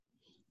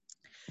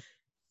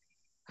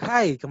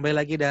Hai, kembali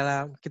lagi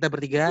dalam kita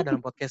bertiga dalam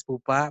podcast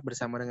Pupa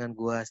bersama dengan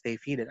gua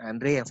Stevie dan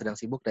Andre yang sedang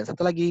sibuk dan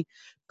satu lagi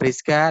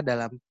Priska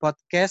dalam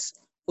podcast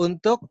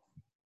untuk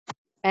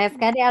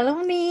PSKD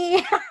alumni.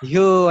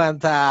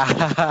 Mantap.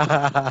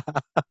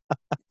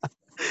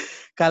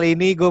 Kali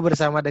ini gue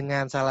bersama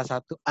dengan salah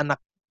satu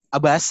anak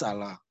Abbas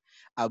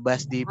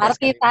di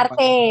PSKD 4.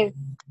 Artis.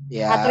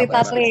 Ya,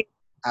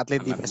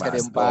 atlet di Anak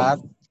PSKD 4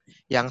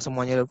 yang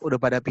semuanya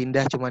udah pada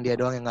pindah, cuman dia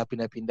doang yang nggak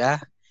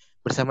pindah-pindah.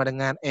 Bersama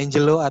dengan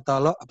Angelo atau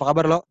Lo. Apa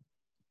kabar Lo?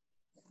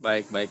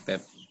 Baik,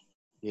 Tep.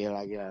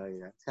 Gila.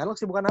 Sekarang lo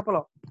sibukan apa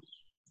Lo?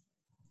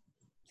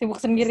 Sibuk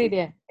sendiri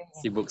dia.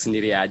 Sibuk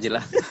sendiri aja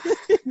lah.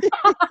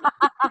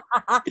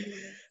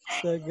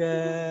 Astaga.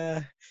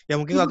 Ya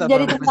mungkin kalau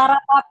jadi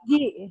tentara PUBG.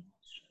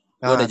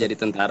 Gue udah jadi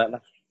tentara lah.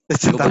 Gue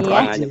Tentara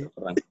berperang aja. aja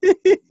berperang.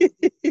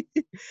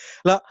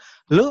 Lo,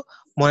 lu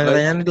mau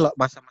nanya nih lo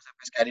masa-masa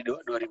PSKD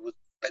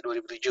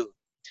 2007.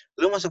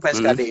 Lu masuk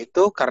PSKD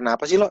itu karena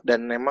apa sih lo?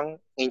 Dan memang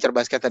ngincer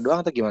basketnya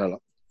doang atau gimana lo?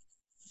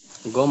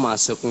 Gue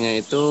masuknya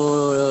itu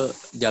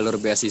jalur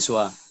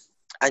beasiswa.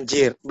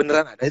 Anjir,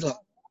 beneran ada itu lo?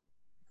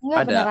 Enggak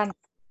Ada. beneran.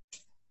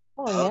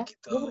 Oh ya.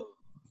 Gitu.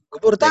 Gue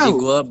baru tahu. Jadi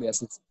gue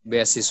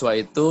beasiswa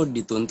itu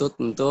dituntut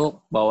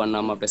untuk bawa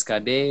nama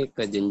PSKD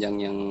ke jenjang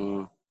yang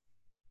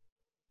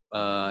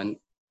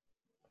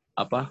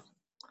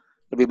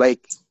Lebih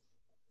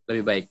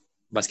baik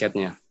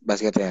basketnya.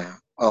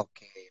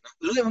 Oke. Nah,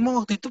 lu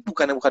memang waktu itu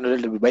bukan udah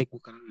lebih baik,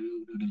 bukan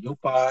udah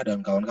Jopa dan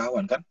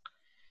kawan-kawan kan?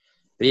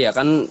 Iya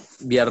kan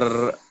biar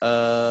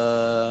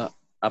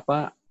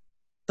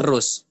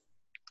terus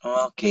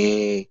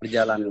Oke.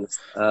 berjalan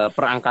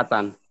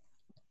perangkatan.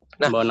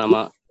 Nah, bawa nama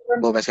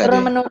bawa PSKD.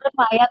 Turun-menurun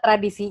lah ya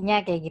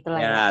tradisinya kayak gitu lah.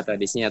 Ya,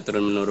 tradisinya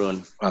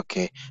turun-menurun.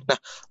 Oke.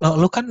 Nah,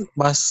 lu kan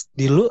pas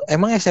dulu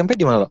emang SMP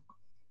di mana lo?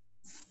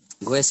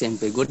 Gue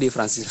SMP, gue di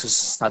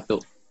Fransiskus 1.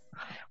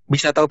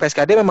 Bisa tahu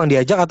PSKD memang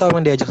diajak atau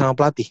memang diajak sama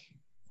pelatih?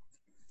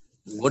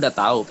 Gue udah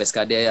tahu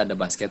PSKD ada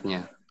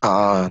basketnya.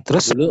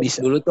 Terus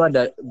Dulu tuh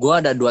gue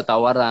ada 2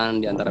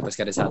 tawaran di antara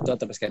PSKD 1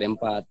 atau PSKD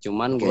 4.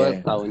 Cuman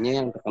gue taunya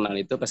yang terkenal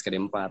itu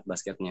PSKD 4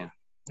 basketnya.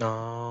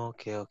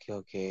 Oke.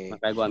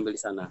 Makanya gue ambil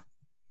di sana.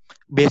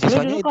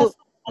 Beasiswanya itu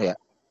ya.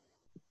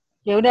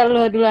 Ya udah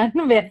lu duluan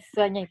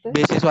beasiswanya itu.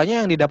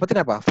 Beasiswanya yang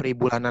didapetin apa? Free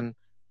bulanan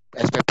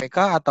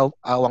SPPK atau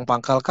uang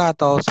pangkal kah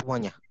atau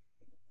semuanya?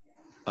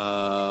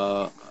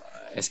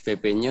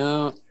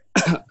 SPP-nya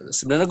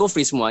sebenarnya gue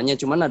free semuanya,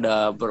 cuman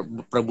ada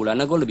per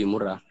bulannya gue lebih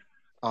murah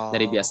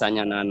dari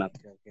biasanya anak-anak.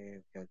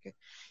 Oke.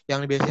 Yang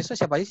beasiswa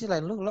siapa aja sih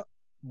selain lu? Lo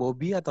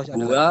Bobby atau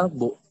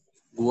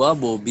Gua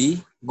Bobby,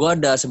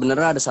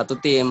 sebenarnya ada 1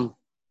 tim.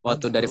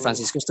 Waktu dari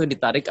Fransiskus tuh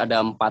ditarik ada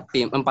 4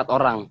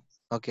 orang.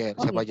 Oke,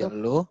 siapa gitu. aja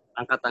lu?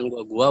 Angkatan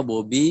gua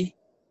Bobby,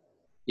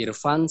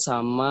 Irfan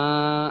sama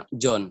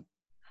John.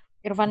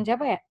 Irfan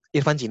siapa ya?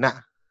 Irfan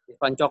Cina.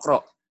 Irfan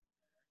Cokro.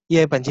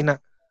 Iya, Irfan Cina.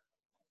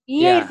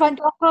 Iya, Ya. Irfan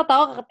Cokro,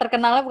 tahu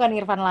terkenalnya bukan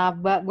Irfan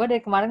Laba. Gue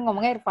dari kemarin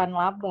ngomongnya Irfan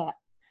Laba.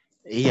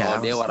 Iya.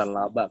 Dia waran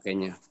laba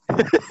kayaknya.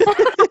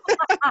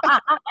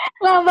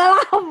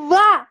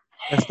 Laba-laba.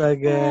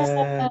 Astaga.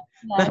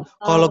 Nah,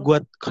 kalau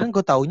gue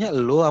taunya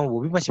lu sama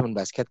Bobby masih main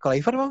basket. Kalau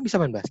Irfan emang bisa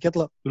main basket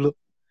lo dulu?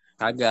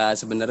 Kagak,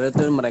 sebenarnya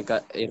tuh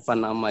mereka Irfan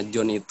sama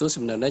John itu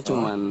sebenarnya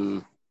cuman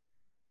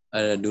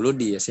dulu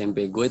di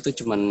SMP gue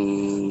itu cuman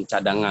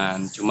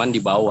cadangan, cuman di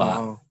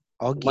bawah.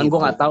 Cuman gitu. gue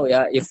nggak tahu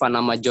ya Irfan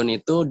sama John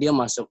itu dia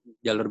masuk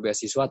jalur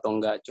beasiswa atau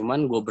enggak.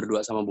 Cuman gue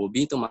berdua sama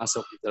Bobby itu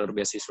masuk jalur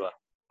beasiswa.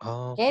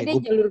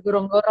 Kayaknya dia jalur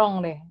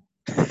gorong-gorong deh.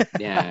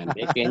 Ya,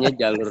 dia kayaknya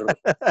jalur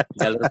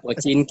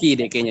Pocinki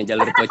deh kayaknya,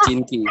 jalur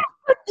Pocinki.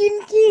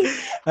 Pocinki.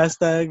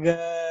 Astaga.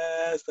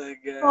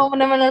 Oh,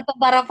 benar-benar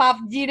tentara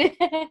PUBG deh.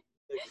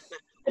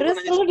 Terus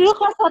lu dulu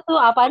kelas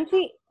 1 apaan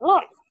sih? Lo?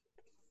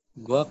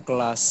 Gua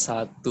kelas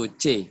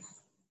 1C.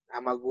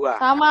 Sama gua.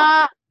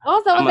 Sama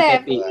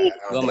Tevi.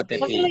 Gua sama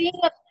Tevi. Tapi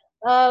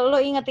lu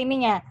inget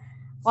ininya.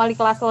 Wali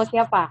kelas lo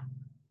siapa?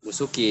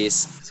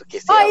 Busukis.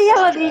 Oh iya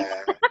lo di.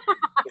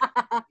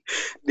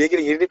 Dia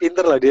gini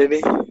pinter loh dia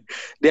nih.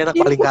 Dia anak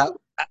paling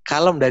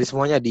kalem dari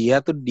semuanya.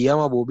 Dia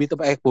sama Bobby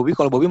tuh Bobby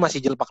kalau Bobby masih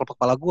jelepak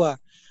kepala gua.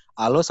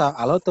 Alo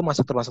tuh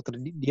termasuk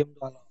diam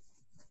tuh Alo.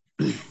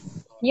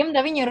 Diam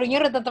tapi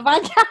nyuruh tetep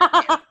aja.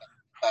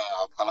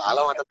 Kalau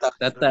Alo mah tetap.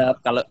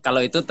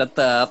 Kalau itu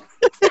tetap.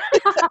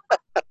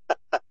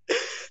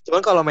 Cuman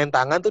kalau main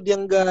tangan tuh dia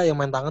enggak. Yang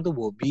main tangan tuh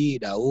Bobby,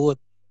 Daud,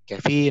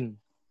 Kevin.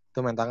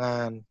 Itu main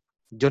tangan.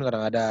 John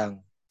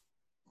kadang-kadang.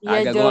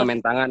 Agak gue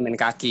main tangan, main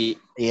kaki.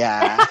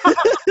 Iya.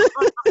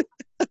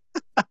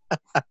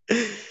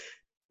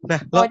 Nah,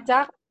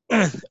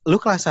 lu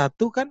kelas 1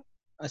 kan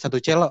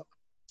 1C lo.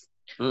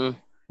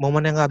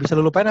 Momen yang gak bisa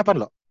lu lupain apa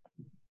lo?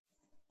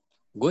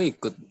 Gue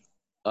ikut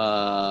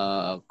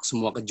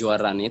semua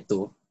kejuaraan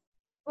itu.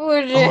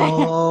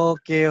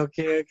 Oke.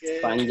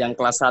 Panjang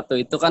kelas 1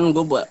 itu kan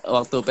gue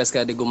waktu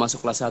PSKD gue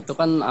masuk kelas 1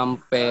 kan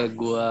sampai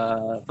gue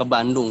ke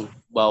Bandung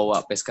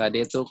bawa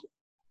PSKD itu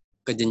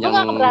ke jenjang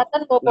nasional. Lu gak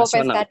keberatan bawa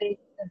PSKD?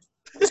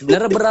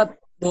 Sebenarnya berat,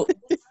 Bu.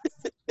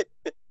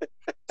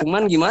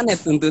 Cuman gimana ya,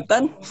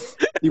 tuntutan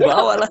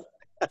dibawa lah.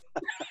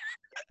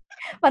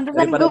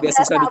 Pantesan Daripada gue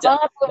beasiswa berasa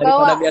banget gue bawa.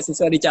 daripada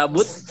beasiswa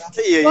dicabut.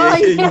 Iya, Oh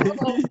iya.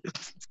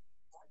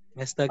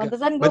 Astaga.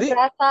 Pantesan gue Berarti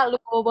berasa lu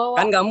bawa.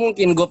 Kan nggak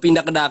mungkin gue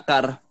pindah ke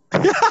Dakar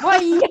Wah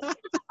iya.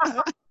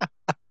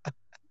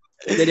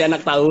 jadi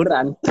anak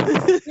tawuran.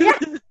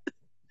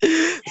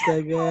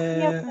 astaga.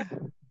 Iya.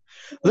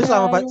 Lu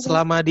Iya.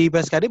 selama di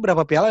PSKD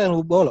berapa piala yang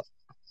lu bawa lo?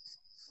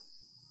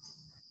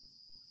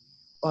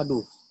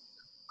 Waduh,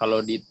 kalau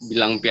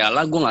dibilang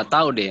piala gue nggak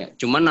tahu deh.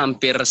 Cuman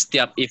hampir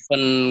setiap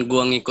event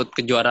gue ngikut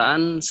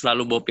kejuaraan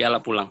selalu bawa piala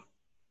pulang.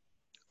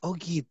 Oh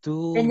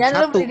gitu.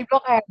 Jangan lu beli di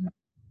Blok M.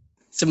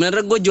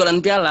 Sebenarnya gue jualan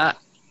piala.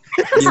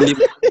 Gini,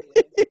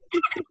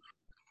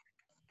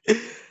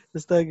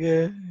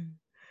 Astaga.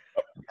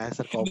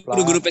 Dasar kopla.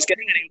 guru-guru PSKD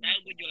nggak ada yang tahu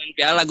gue jualan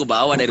piala, gue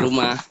bawa dari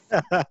rumah.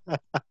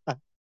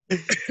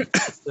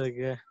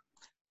 Astaga.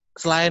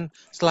 Selain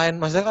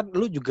maksudnya kan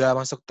lu juga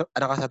masuk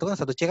anak kelas 1 kan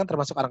 1C kan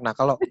termasuk anak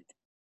nakal lo.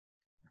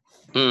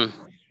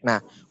 Nah,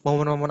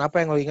 momen-momen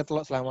apa yang lo inget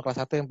lo selama kelas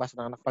 1 yang pas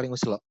anak-anak paling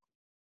usil lo?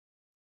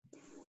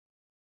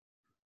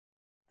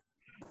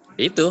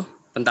 Itu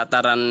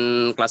pentataran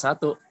kelas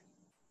 1.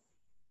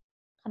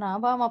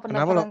 Kenapa sama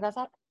pendaftaran kelas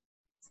 1?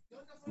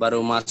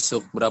 Baru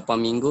masuk berapa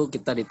minggu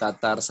kita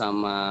ditatar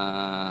sama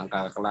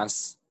kakak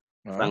kelas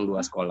orang 2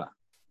 sekolah.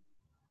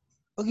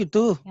 Oh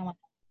gitu.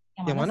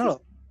 Yang mana lo?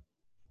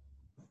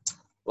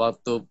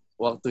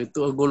 Waktu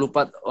itu gue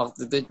lupa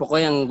waktu itu,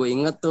 pokoknya yang gue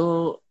inget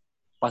tuh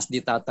pas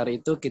ditatar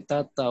itu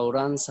kita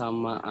tawuran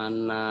sama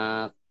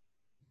anak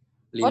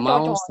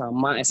Limau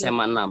sama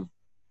SMA 6.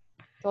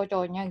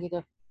 Cowok-cowoknya gitu.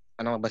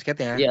 Anak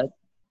basketnya? Iya.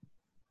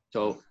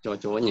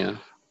 Cowok-cowoknya.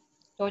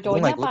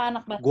 Cowok-cowoknya apa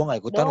anak basket? Gue gak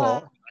ikutan lo.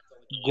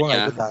 Gue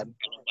gak ikutan.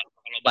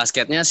 Kalau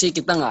basketnya sih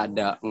kita nggak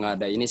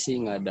ada ini sih,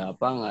 nggak ada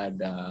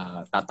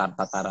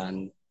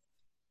tatar-tataran.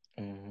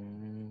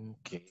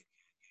 Oke.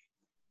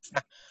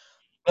 Nah,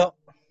 lo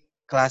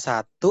kelas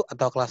 1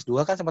 atau kelas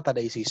 2 kan sempat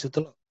ada isu-isu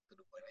tuh lo.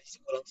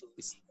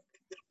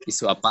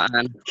 Isu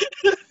apaan?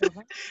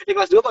 Ini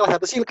kelas 2 apa kelas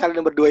 1 sih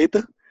kalian berdua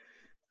itu?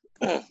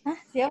 Hah,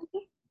 siapa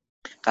sih?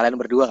 Kalian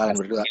berdua.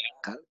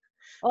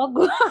 Oh,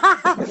 gue.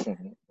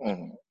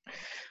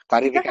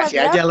 Klarifikasi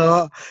aja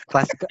lo.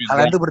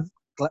 Kalian tuh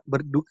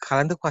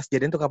kalian tuh kelas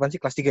jadian tuh kapan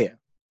sih? Kelas 3 ya?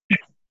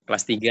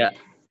 Kelas 3.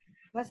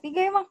 Kelas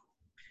 3 emang?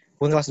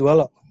 Gue kelas 2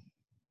 lo.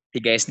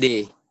 3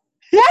 SD.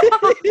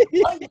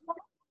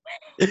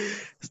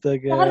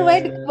 Astaga. Kan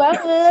rumahnya deket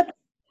banget.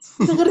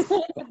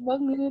 Deket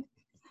banget.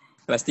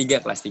 Kelas 3.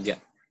 Kelas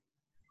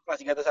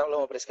 3 tuh sama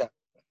lo sama Priska?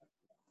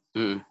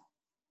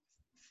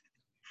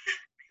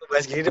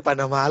 Bahas gini depan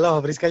nama lo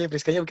sama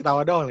Priskanya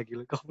ketawa doang lagi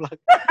lo.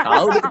 Goblok.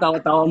 Tahu dia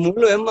ketawa-tawa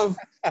mulu emang.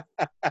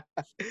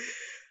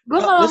 Gue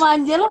kalau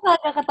manja lo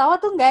kagak ketawa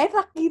tuh nggak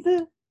enak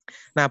gitu.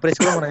 Nah, Pris,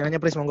 gue mau nanya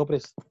Pris, monggo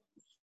Pris.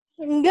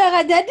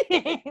 Enggak jadi.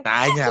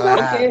 Tanya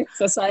lah. Oke,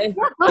 selesai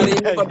hari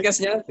ini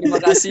podcastnya. Terima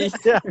kasih.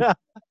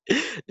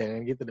 Jangan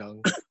gitu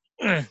dong.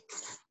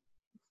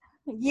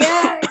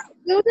 Ya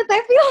udah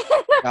Tevil.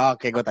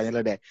 Oke, gue tanya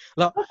lo deh.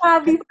 Lo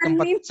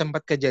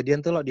sempat kejadian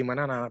tuh lo di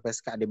mana anak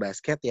PSKD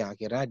basket yang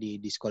akhirnya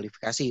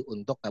didiskualifikasi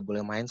untuk gak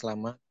boleh main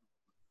selama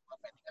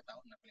 3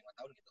 tahun, 5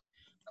 tahun gitu.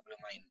 Gak boleh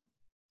main.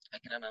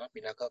 Akhirnya anak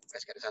pindah ke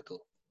PSKD 1.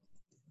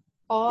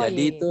 Oh, jadi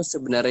iya. itu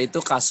sebenarnya itu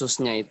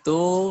kasusnya itu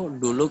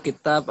dulu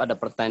kita ada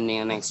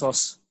pertandingan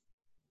Exos.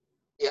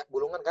 Ya,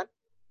 Bulungan kan?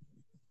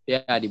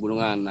 Ya, di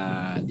Bulungan.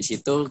 Nah, di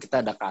situ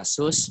kita ada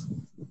kasus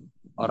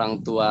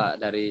orang tua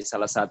dari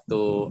salah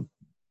satu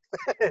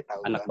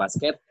anak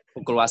basket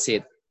pukul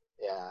wasit.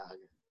 Ya.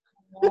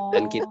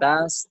 Dan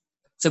kita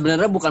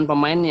sebenarnya bukan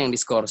pemain yang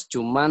diskors,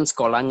 cuman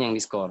sekolahnya yang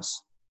diskors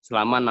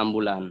selama 6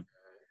 bulan.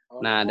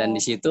 Nah, dan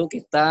di situ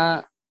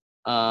kita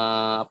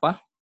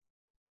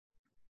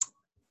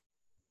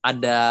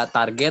ada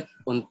target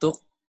untuk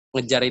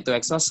ngejar itu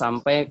Exos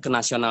sampai ke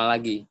nasional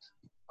lagi.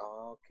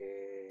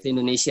 Oke. Di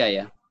Indonesia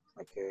ya.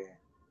 Oke.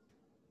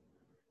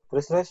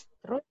 Terus?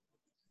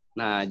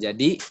 Nah,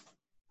 jadi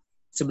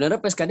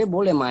sebenarnya PSKD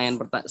boleh main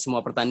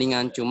semua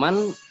pertandingan, cuman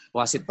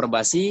wasit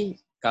Perbasi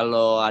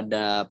kalau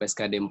ada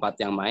PSKD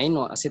 4 yang main,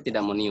 wasit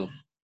tidak mau niup.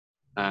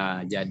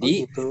 Nah,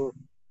 jadi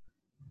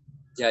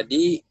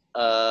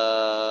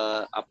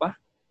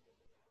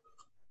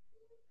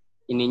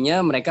ininya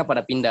mereka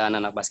pada pindah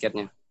anak-anak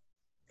basketnya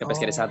ke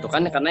PSKD 1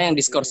 kan, karena yang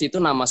diskors itu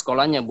nama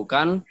sekolahnya,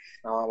 bukan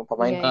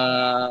pemain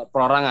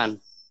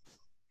perorangan,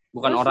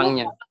 bukan terus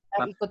orangnya.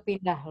 Lo ikut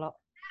pindah lo?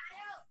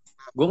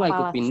 Gue nggak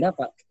ikut pindah,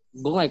 Pak.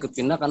 Gue nggak ikut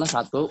pindah karena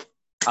satu,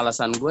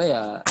 alasan gue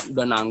ya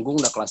udah nanggung,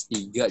 udah kelas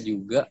 3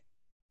 juga.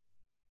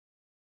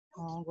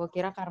 Oh, gue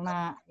kira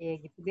karena ya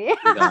gitu deh.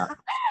 Enggak.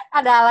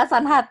 Ada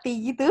alasan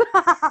hati gitu.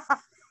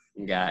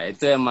 Enggak,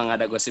 itu emang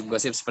ada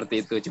gosip-gosip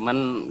seperti itu.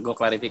 Cuman gue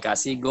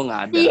klarifikasi, gue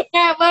nggak ada.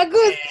 Iya,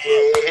 bagus.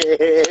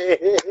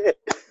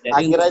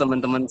 Jadi untuk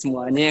teman-teman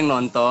semuanya yang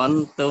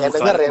nonton tuh gue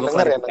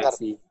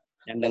klarifikasi.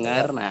 Yang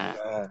dengar, nah.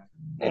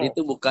 Jadi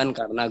itu bukan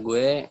karena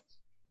gue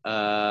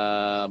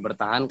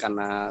bertahan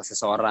karena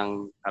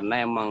seseorang, karena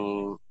emang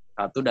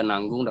satu dan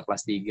nanggung udah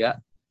kelas 3.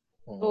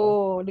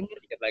 Tuh, denger.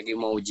 Dikit lagi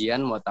mau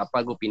ujian, mau apa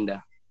gue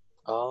pindah.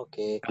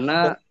 Oke.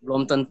 Karena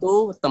belum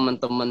tentu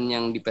teman-teman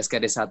yang di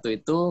PSKD 1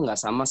 itu nggak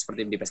sama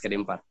seperti di PSKD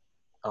 4.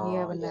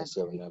 Iya, Oh, benar. yes,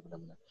 ya benar.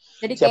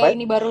 Jadi Siapa? kayak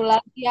ini baru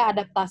lagi ya,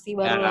 adaptasi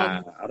baru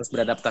lagi. Harus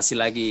beradaptasi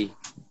lagi.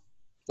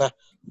 Nah,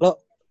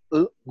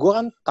 gue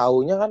kan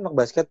taunya kan anak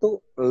basket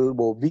tuh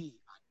Bobby,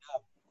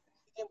 Adam.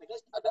 Yang beda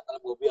ada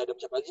Bobby, Adam,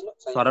 siapa lagi lo?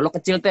 Suara lo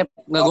kecil, Tep.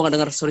 Nggak, gue nggak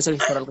denger. Sorry,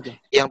 suara lo kecil.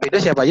 Yang beda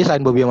siapa aja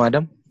selain Bobby sama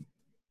Adam?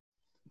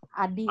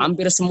 Adi.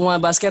 Hampir semua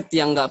basket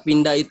yang nggak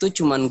pindah itu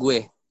cuman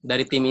gue.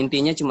 Dari tim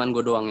intinya cuman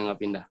gue doang yang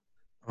nggak pindah.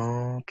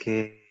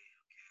 Oke.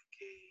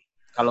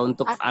 Kalau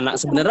untuk Adi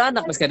sebenarnya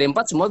anak PSKD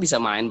 4 semua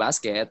bisa main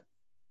basket.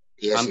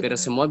 Iya Hampir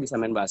sih, semua bisa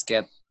main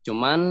basket.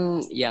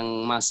 Cuman yang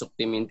masuk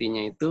tim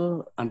intinya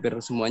itu hampir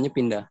semuanya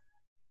pindah.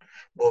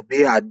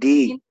 Bobby,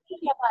 Adi. Ini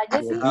siapa aja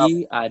sih?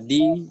 Bobby,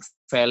 Adi,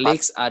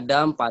 Felix,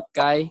 Adam,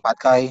 Patkai.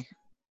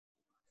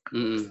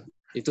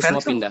 Itu Felix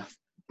semua pindah.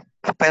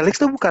 Felix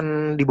tuh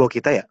bukan di bawah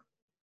kita ya?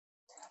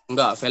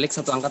 Enggak, Felix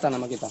satu angkatan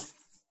sama kita.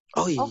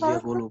 Oh iya,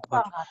 gue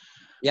lupa.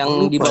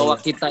 Yang di bawah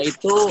kita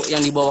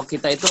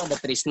itu ada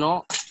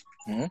Trisno,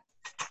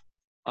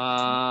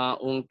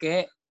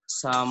 Ungke,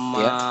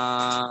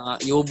 sama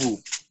Yobu.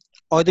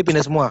 Oh, itu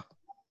pindah semua?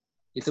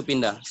 Itu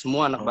pindah.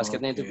 Semua anak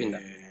basketnya itu pindah.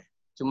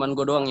 Cuman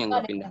gue doang yang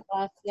nggak pindah.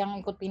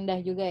 Yang ikut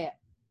pindah juga ya?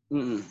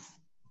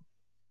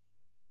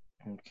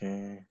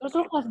 Oke. Terus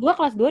lo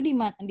kelas 2 di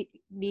mana?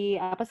 Di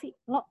apa sih?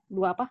 Lo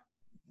 2 apa?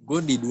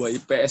 Gue di 2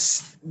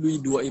 IPS. Di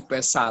 2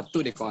 IPS 1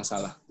 deh kalau nggak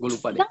salah. Gue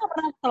lupa deh. Kita nggak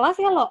pernah kelas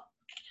ya lo?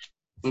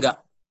 Enggak.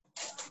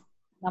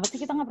 Kenapa sih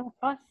kita nggak pernah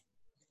kelas?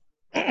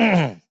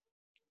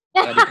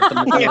 Nggak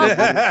diketemukan.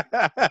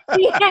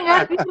 Iya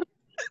nggak sih?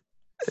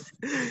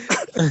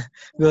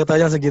 Gue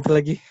tanya segitu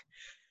lagi.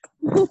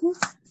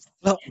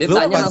 Dia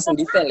tanya langsung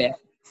detail ya.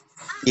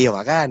 Iya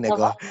makanya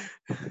gue.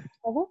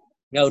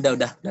 Nggak,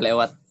 udah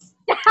lewat.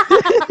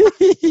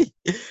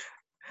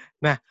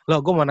 Nah,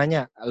 gue mau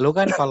nanya, lo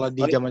kan kalau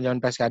di zaman-zaman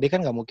PSKD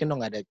kan nggak mungkin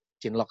dong nggak ada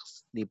Cinlok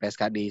di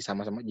PSKD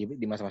sama-sama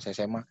di masa-masa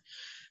SMA.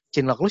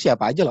 Cinlok lu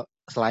siapa aja lo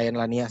selain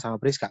Lania sama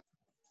Priska?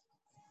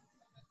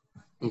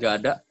 Nggak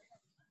ada.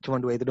 Cuma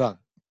 2 itu doang.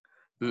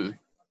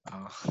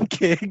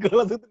 Oke, gue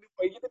langsung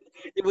gitu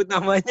nyebut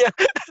namanya.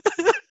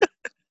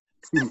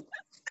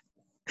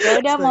 Ya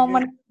udah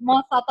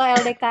mau satu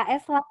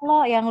LDKS lah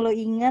lo yang lo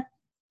inget.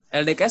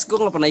 LDKS gue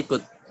nggak pernah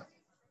ikut.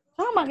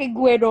 Sama kayak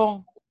gue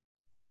dong.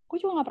 Gue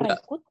juga nggak pernah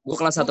ikut. Gue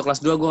kelas 1, kelas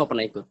 2 gue nggak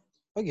pernah ikut.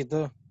 Oh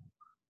gitu.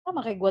 Sama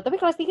kayak gue, tapi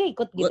kelas 3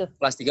 ikut gitu.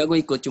 Kelas 3 gue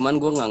ikut, cuman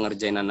gue nggak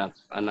ngerjain anak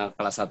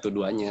kelas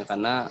 1-2-nya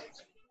karena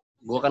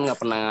gue kan nggak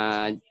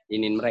pernah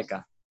inin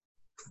mereka.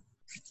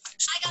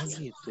 Oh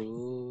gitu.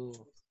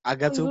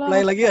 Agak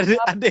supply lagi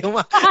ada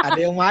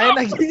yang main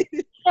lagi.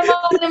 Emang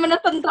bener-bener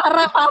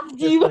tentara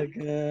PUBG.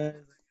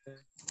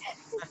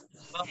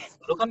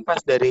 Lu kan pas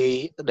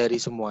dari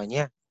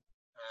semuanya.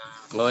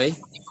 Loi.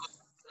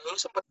 Lu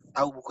sempet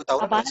tahu buku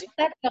tahunan nggak sih?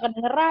 Apaan? Nggak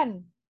kedengeran.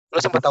 Lu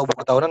sempet tahu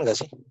buku tahunan nggak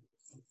sih?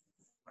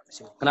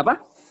 Kenapa?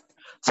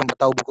 Sempet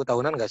tahu buku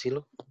tahunan nggak sih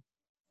lu?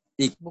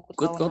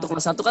 Ikut. Untuk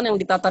kelas 1 kan yang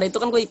ditatar itu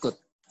kan gue ikut.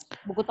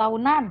 Buku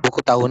tahunan.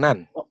 Buku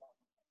tahunan.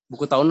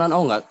 Buku tahunan,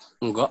 enggak.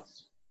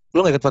 Lu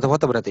nggak ikut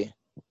foto-foto berarti?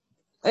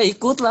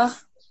 Ikut lah.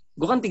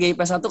 Gue kan 3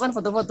 IPS 1 kan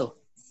foto-foto.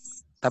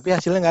 Tapi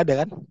hasilnya nggak ada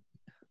kan?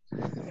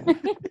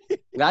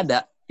 Nggak ada.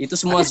 Itu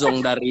semua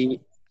zong dari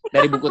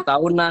buku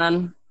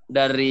tahunan,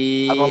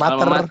 dari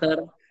alma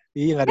mater.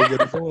 Iya, nggak ada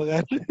jadi semua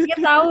kan? Iya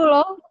tahu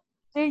loh.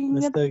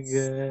 Ingat.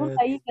 Astaga.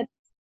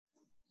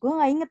 Gue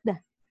nggak inget dah.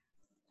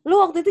 Lu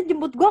waktu itu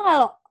jemput gue nggak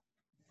lo?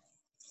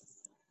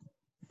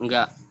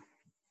 Enggak.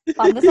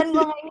 Pantesan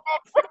gue nggak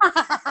inget.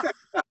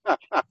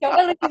 Coba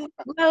lu jemput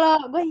gue lo.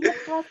 Gue inget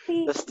pasti.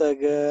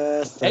 Astaga.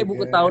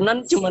 Buku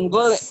tahunan cuman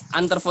gue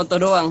antar foto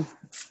doang.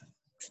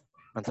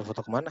 Antar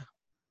foto kemana?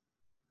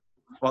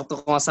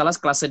 Waktu kalau nggak salah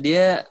kelasnya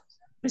dia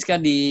Rizka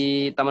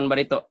di Taman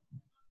Barito.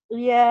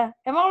 Iya.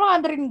 Emang lo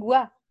nganterin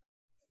gue?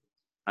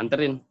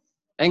 Anterin.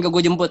 Enggak,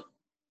 gue jemput.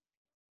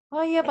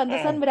 Oh iya,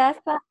 pantesan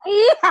berasa.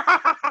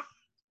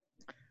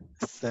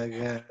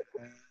 Astaga.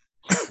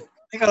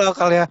 Ini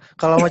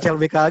kalau mau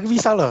CLBK lagi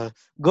bisa loh.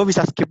 Gue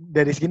bisa skip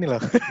dari sini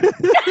loh.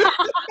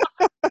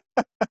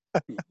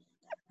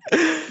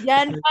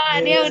 Jangan Pak,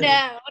 dia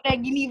udah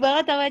gini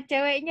banget sama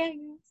ceweknya.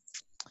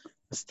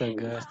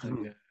 Astaga.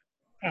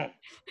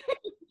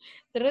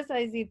 Terus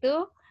habis itu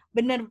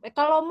bener,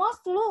 kalau mos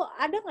lu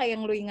ada nggak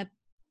yang lu inget?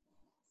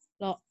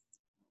 Lo?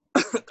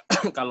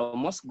 Kalau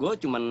mos gue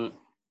cuman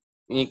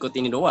ngikut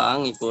ini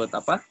doang, ikut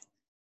apa?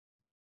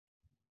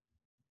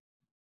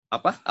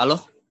 Halo?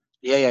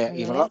 Iya,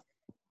 lo.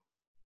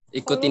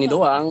 Ikut ini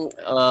doang.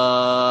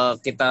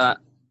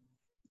 Kita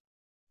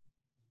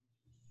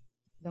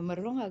gambar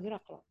lu nggak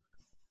gerak lo.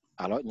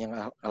 Halo, yang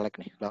Alek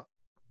nih, lo.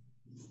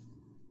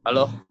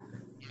 Halo?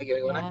 Ya,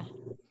 gimana?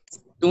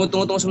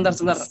 Tunggu sebentar.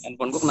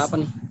 Handphone gue kenapa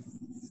nih?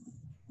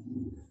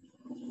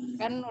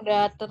 Kan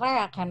udah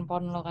teriak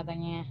handphone lo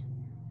katanya.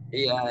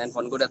 Iya,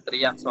 handphone gue udah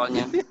teriak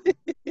soalnya.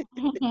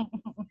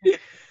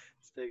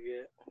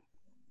 Astaga.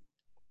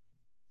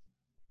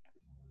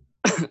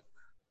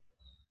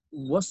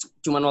 Gue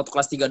cuma waktu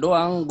kelas 3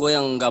 doang. Gue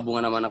yang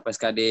gabungan sama anak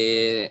PSKD,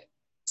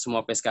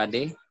 semua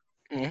PSKD.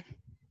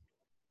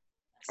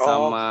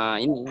 Sama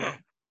ini.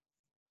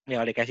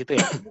 Ya LDKS itu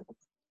ya?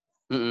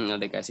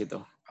 LDKS itu.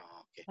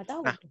 Oke.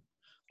 Nah,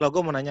 lo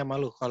gue mau nanya sama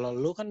lu. Kalau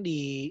lu kan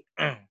di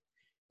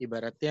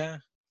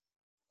ibaratnya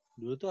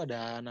dulu tuh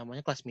ada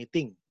namanya kelas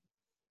meeting.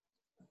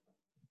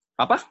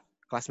 Apa?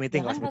 Kelas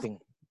meeting, ya kelas kan, meeting.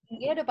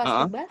 Iya udah pasti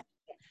basket.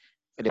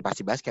 Udah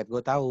pasti basket,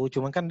 gue tahu.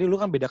 Cuman kan dulu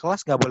kan beda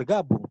kelas, nggak boleh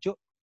gabung, Cuk.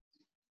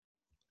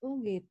 Oh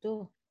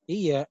gitu.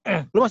 Iya.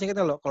 Lu masih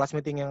ingat lo kelas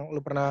meeting yang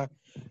lu pernah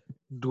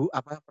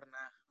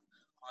pernah?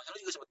 Kalau lu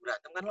juga sempat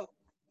berantem kan lo?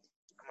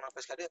 Sama anak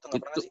PSKD atau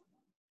nggak pernah sih?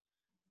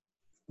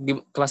 Di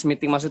kelas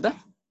meeting maksudnya?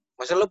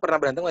 Masa lu pernah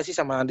berantem nggak sih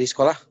sama di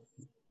sekolah?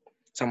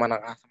 Sama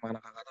anak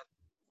angkatan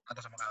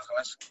atau sama kakak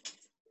kelas?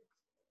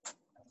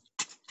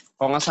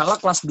 Kalau nggak salah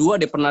kelas 2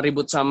 deh pernah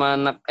ribut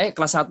sama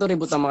kelas 1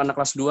 ribut sama anak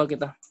kelas 2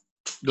 kita.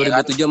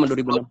 2007 sama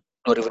 2006.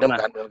 2006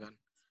 kan.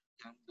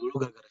 Yang dulu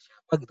gara-gara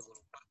siapa gitu gue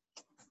lupa.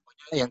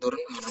 Pokoknya yang turun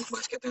anak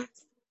basketnya.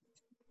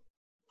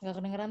 Nggak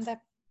kedengeran, Tep.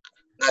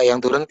 Nggak,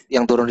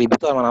 yang turun ribut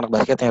tuh sama anak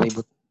basket yang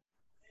ribut.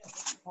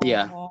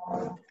 Iya.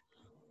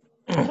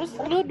 Terus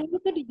lu dulu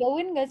tuh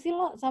dijauhin nggak sih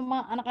lo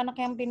sama anak-anak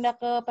yang pindah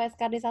ke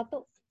PSKD 1?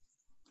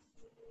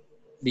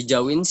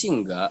 Dijauhin sih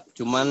enggak,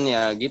 cuman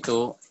ya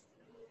gitu.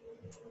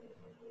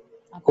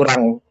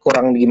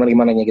 Kurang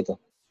gimana-gimananya gitu.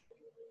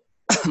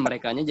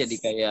 Merekanya jadi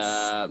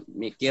kayak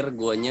mikir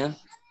guanya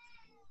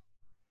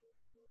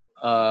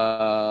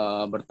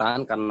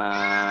bertahan karena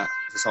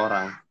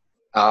seseorang.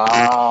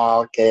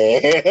 Oh, oke.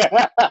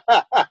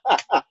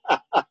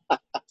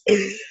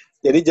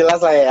 Jadi jelas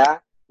lah ya.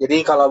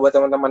 Jadi kalau buat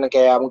teman-teman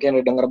kayak mungkin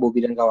udah denger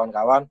Bobby dan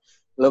kawan-kawan,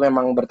 lo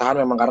memang bertahan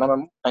memang karena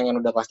pengen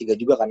udah kelas 3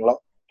 juga kan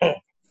lo?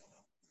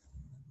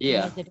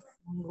 Iya. Jadi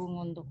panggung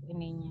untuk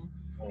ininya.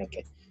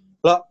 Oke.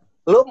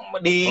 Lo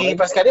di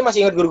PSKD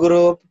masih ingat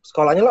guru-guru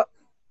sekolahnya lo?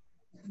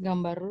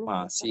 Gambar lu.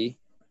 Masih.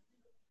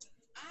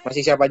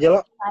 Masih siapa aja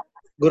lo?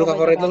 Guru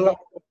favorit lo?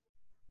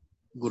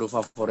 Guru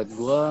favorit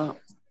gue,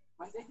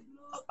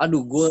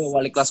 gue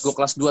wali kelas gue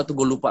kelas 2 tuh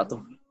gue lupa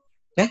tuh.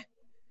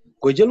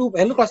 Gue aja lupa.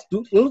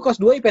 Lu kelas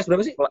 2 IPS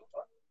berapa sih?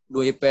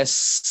 2 IPS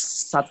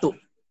 1.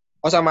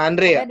 Oh sama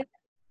Andre ya?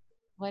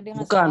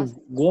 Bukan,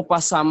 gue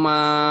pas sama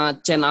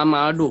Chen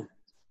sama Aldo.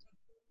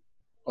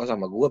 Oh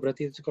sama gue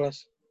berarti itu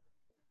sekelas.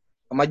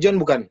 Sama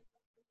John bukan?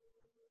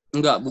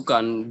 Enggak,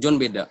 bukan. John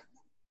beda.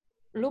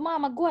 Lu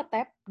mah sama gue,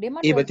 Tep. Dia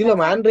mah Iya berarti lo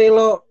sama Andre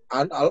lo.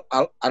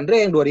 Andre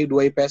yang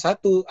 2002 IPS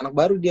 1, anak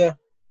baru dia.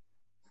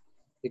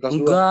 Di kelas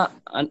 2. Enggak,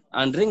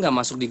 Andre enggak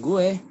masuk di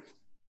gue.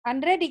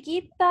 Andre di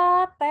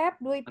kita,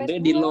 Tep, 2 IPS 2. Andre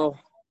di lo.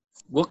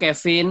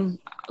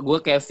 Gue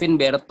Kevin,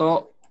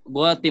 Berto,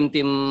 gue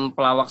tim-tim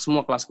pelawak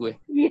semua kelas gue.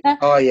 Iya.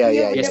 Oh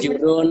iya. Yes,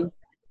 Judon.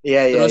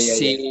 Iya. Terus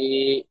si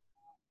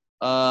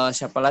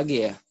siapa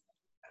lagi ya?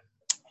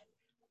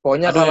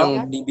 Pokoknya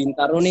kalau yang di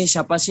Bintaro nih,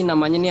 siapa sih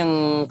namanya nih yang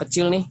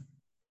kecil nih?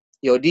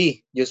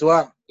 Yodi,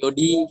 Joshua.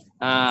 Yodi.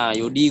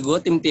 Yodi, gue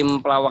tim-tim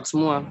pelawak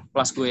semua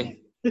kelas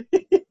gue.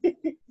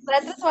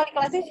 Terus wali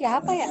kelasnya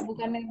siapa ya?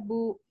 Bukannya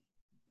Bu...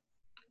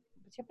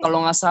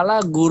 Kalau nggak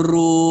salah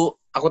guru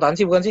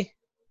akuntansi bukan sih?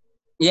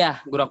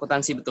 Iya, guru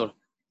akuntansi betul.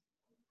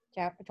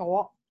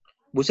 Cowok.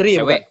 Bu Sri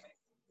ya bukan?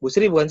 Bu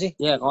Sri bukan sih?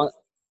 Iya, kalau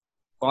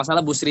nggak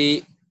salah Bu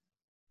Sri.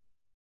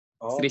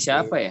 Sri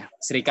siapa ya?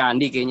 Sri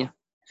Kandi kayaknya.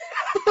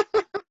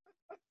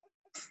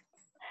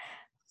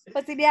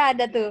 Pasti dia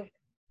ada tuh.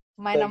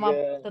 Main sama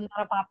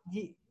tentara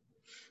PUBG.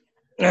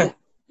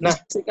 Nah,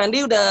 Sri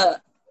Kandi udah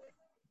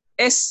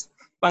S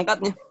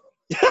pangkatnya.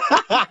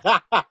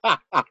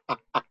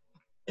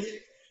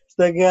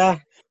 Astaga.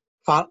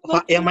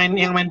 Yang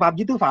main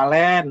PUBG tuh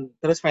Valen,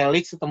 terus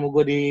Felix ketemu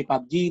gue di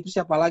PUBG, itu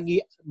siapa lagi?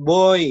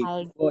 Boy.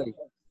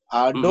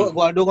 Aldo,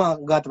 gue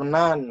gak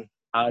temenan.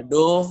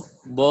 Aldo,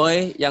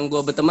 Boy, yang gue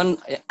berteman,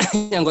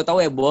 yang gue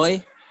tahu ya Boy,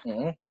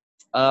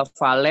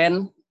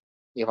 Valen,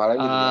 ya, Valen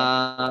juga.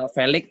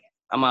 Felix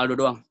sama Aldo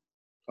doang.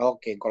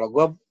 Oke, kalau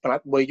gue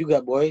Boy juga,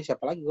 Boy.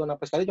 Siapa lagi? Gue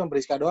napas kali cuma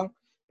Priska doang.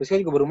 Priska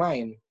juga baru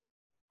main.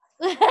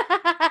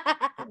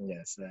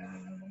 Biasa.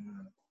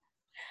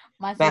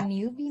 Masih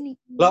newbie nih.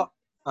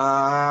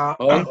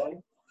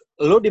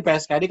 Lu di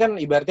PSKD kan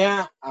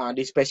ibaratnya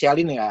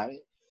dispesialin ya.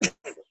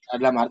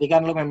 Dalam arti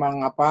kan lu memang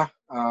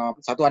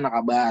satu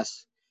anak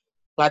abas.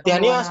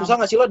 Latihannya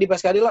susah nggak sih lo di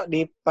PSKD lo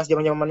di pas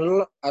zaman-zaman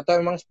dulu atau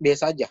emang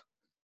biasa aja?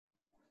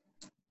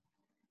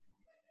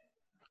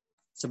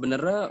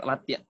 Sebenarnya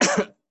latihan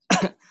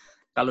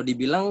kalau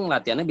dibilang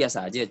latihannya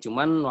biasa aja,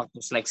 cuman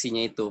waktu seleksinya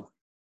itu.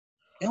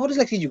 Yang udah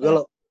seleksi juga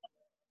lo?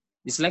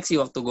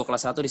 Diseleksi waktu gue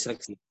kelas 1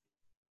 diseleksi.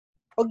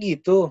 Oh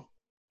gitu.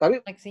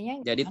 Tapi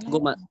seleksinya jadi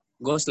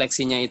gue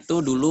seleksinya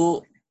itu dulu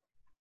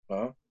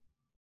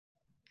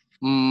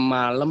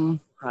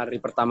malam hari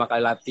pertama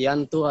kali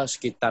latihan tuh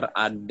sekitar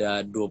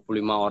ada 25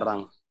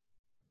 orang.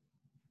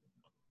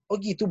 Oh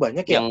gitu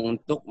banyak ya? Yang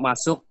untuk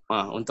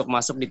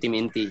masuk di tim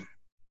inti.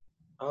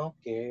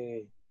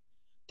 Oke.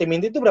 Tim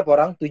inti itu berapa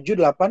orang? 7,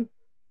 8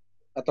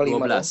 atau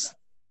 5? 12.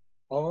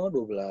 Oh,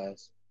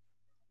 12.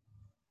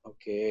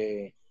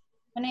 Oke.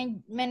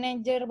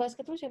 Manajer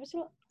basket lu siapa sih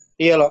lo?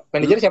 Iya lo,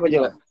 manajer siapa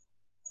aja lo?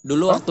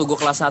 Dulu waktu gue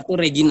kelas 1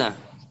 Regina.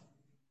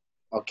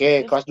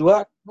 Oke, kelas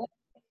 2?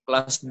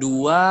 Kelas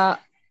 2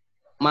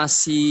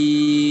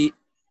 masih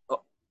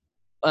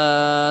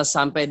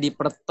sampai di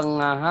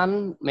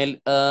pertengahan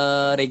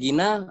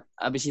Regina,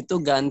 habis itu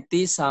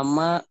ganti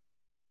sama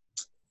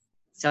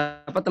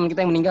siapa teman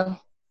kita yang meninggal?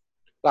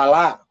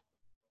 Lala.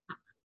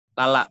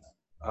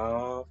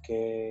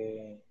 Oke.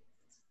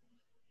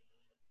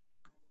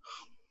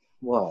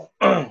 Wow,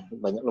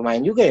 banyak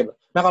lumayan juga ya.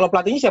 Nah kalau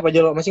pelatihnya siapa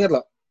aja lo? Masih ingat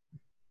lo?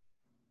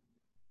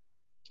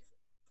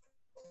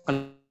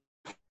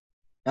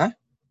 Hah?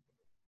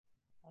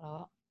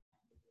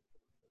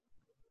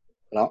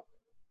 Lo?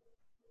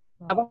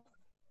 Apa?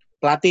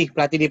 Pelatih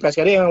di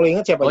PSKD yang lo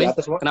ingat siapa aja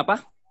atas semua?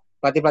 Kenapa?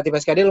 Pelatih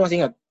PSKD lo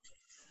masih ingat?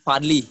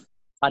 Fadli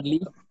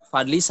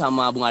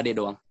sama Bung Ade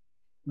doang.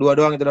 Dua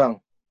doang itu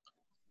doang?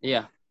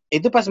 Iya.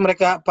 Itu pas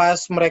mereka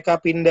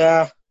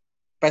pindah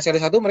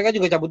PSKD 1, mereka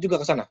juga cabut juga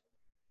ke sana?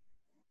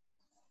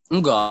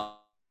 Enggak.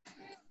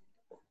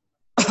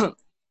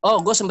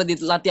 Oh, gue sempat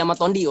dilatih sama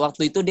Tondi.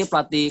 Waktu itu dia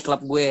pelatih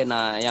klub gue.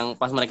 Nah, yang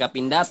pas mereka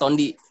pindah,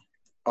 Tondi.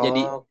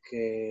 Jadi.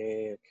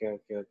 Oke.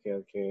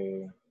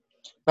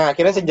 Nah,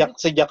 akhirnya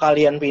sejak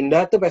kalian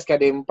pindah tuh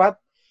PSKD 4,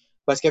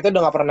 basketnya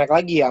udah gak pernah naik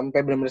lagi ya?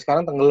 Sampai benar-benar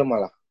sekarang tenggelam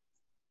malah?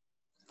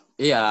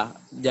 Iya,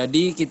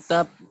 jadi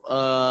kita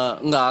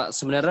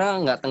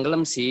sebenarnya nggak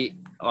tenggelam sih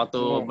waktu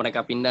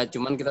mereka pindah.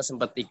 Cuman kita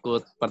sempat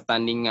ikut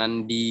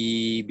pertandingan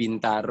di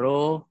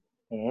Bintaro.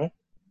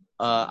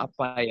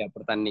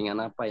 Pertandingan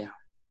apa ya?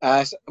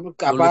 90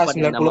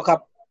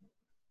 Cup?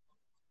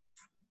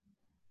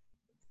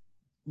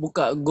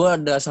 Gue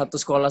ada satu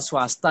sekolah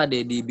swasta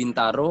deh di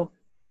Bintaro.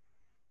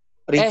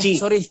 Ricci.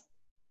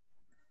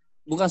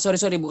 Bukan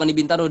di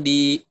Bintaro,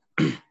 di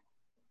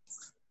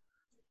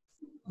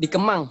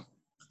Kemang.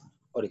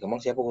 Oh, di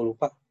Kemang siapa gue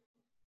lupa.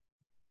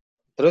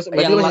 Terus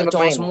yang masih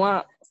cowok main?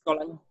 Semua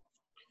sekolahnya.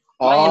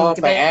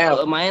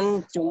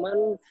 Main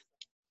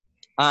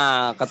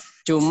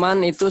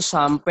cuman itu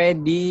sampai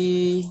di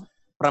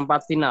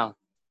perempat final.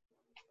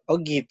 Oh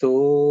gitu.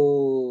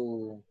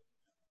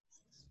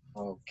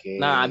 Oke.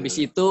 Nah, habis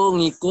itu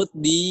ngikut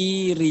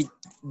di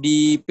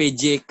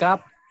PJ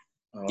Cup.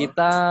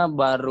 Kita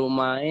baru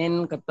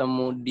main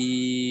ketemu di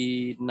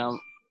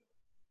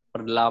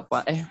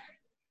 6/8.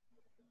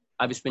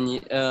 Habis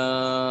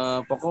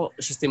pokok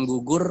sistem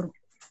gugur,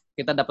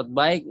 kita dapat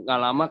baik, nggak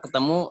lama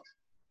ketemu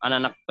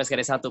anak-anak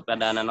PSKD 1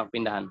 pada anak-anak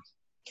pindahan.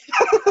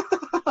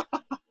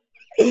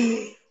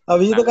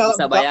 Habis itu kalau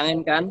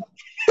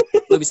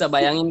lu bisa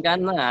bayangin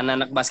kan, nah,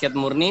 anak-anak basket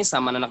murni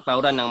sama anak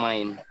tawuran yang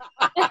main.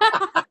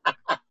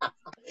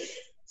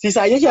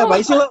 Sisanya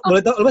siapa sih lo? Boleh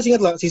tahu, lo masih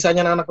ingat lo?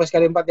 Sisanya anak-anak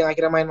PSKD 4 yang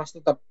akhirnya main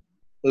masih tetap.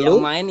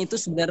 Yang main itu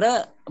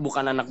sebenarnya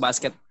bukan anak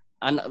basket.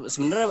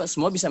 Sebenarnya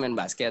semua bisa main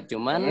basket,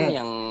 cuman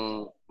yang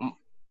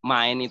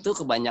main itu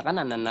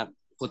kebanyakan anak-anak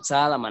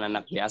futsal sama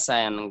anak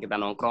biasa yang kita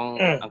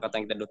nongkrong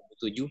angkatan kita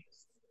 27.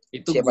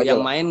 Itu siapa yang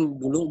main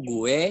dulu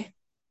gue,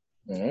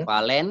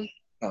 Valen,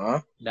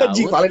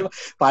 Daud.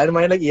 Valen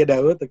main lagi ya,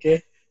 Daud, oke.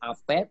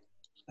 Apet,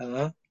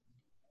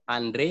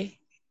 Andre.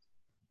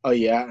 Oh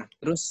iya.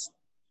 Terus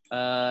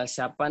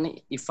siapa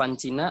nih? Ivan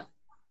Cina.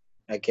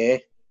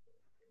 Oke.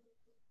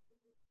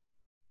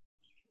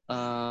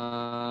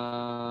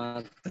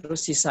 Terus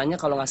sisanya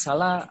kalau nggak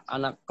salah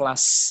anak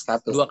kelas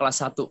 2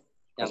 kelas 1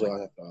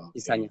 yang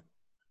sisanya.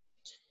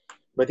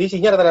 Berarti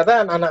isinya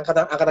rata-rata anak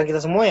angkatan kita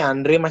semua ya.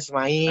 Andre masih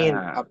main,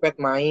 Apet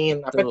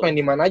main. Apet main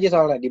di mana aja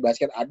soalnya? Di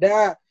basket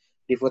ada,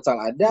 di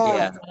futsal ada.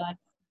 Iya.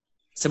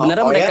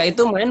 Sebenarnya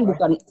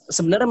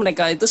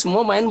mereka itu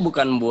semua main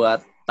bukan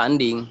buat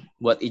tanding,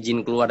 buat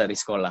izin keluar dari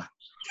sekolah.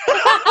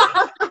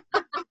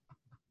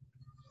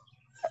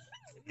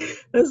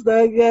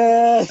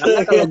 Astaga.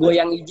 Karena kalau gue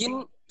yang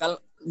izin,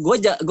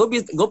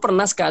 gue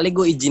pernah sekali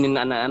gue izinin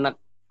anak-anak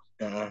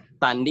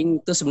tanding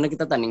itu, sebenarnya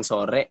kita tanding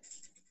sore.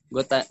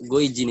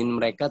 Gue izinin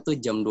mereka tuh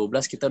jam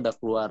 12 kita udah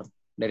keluar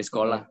dari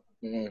sekolah.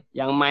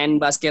 Yang main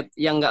basket,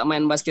 yang nggak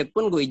main basket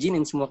pun gue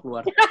izinin semua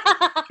keluar.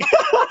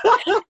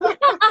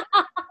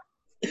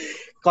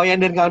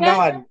 Koyan dan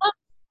kawan-kawan.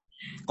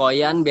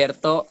 Koyan,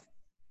 Berto.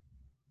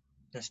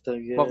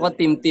 Astaga. Pokok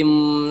tim-tim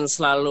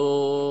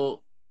selalu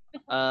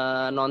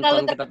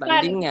nonton kita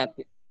tandingnya.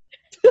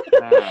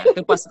 Nah, itu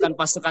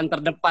pasukan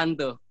terdepan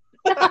tuh.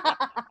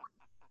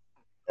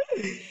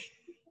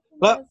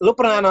 Lu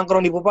pernah nongkrong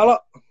di Pupa lo?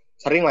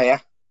 Sering lah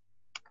ya?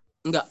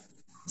 Enggak.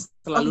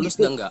 Setelah lulus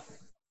udah enggak.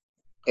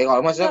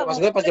 Kalau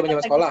maksudnya pas zaman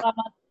sekolah.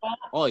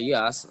 Oh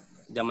iya,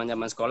 zaman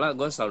sekolah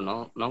gue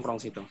selalu nongkrong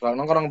situ. Selalu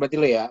nongkrong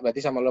berarti lo ya? Berarti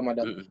sama lo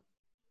ada.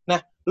 Nah,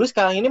 lu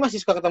sekarang ini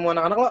masih suka ketemu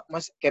anak-anak lo?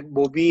 Mas kayak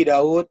Bobby,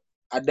 Daud,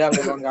 Adam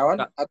dan kawan-kawan?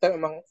 Atau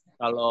emang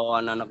kalau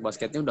anak-anak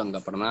basketnya udah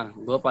nggak pernah.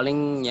 Gue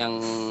paling yang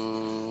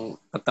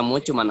ketemu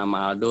cuma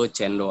nama Aldo,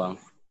 Chen doang.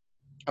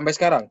 Sampai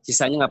sekarang?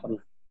 Sisanya nggak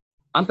pernah.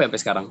 Sampai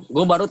sekarang.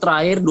 Gue baru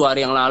terakhir 2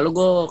 hari yang lalu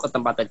gue ke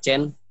tempatnya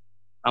Chen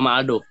sama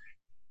Aldo.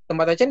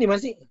 Tempatnya Chen di mana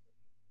sih?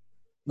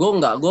 Gue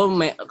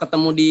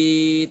ketemu di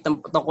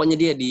tokonya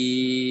dia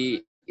di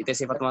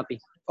ITC Fatmawati.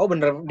 Oh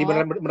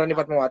beneran di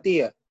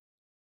Fatmawati ya?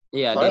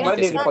 Iya, soalnya dia kemarin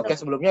di di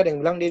podcast sebelumnya ada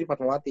yang bilang dia di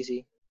Fatmawati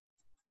sih.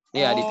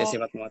 Iya, di ITC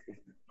Fatmawati.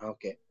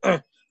 Oke.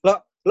 Lo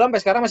sampai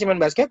sekarang masih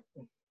main basket?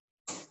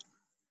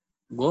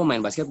 Gue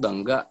main basket udah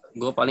enggak.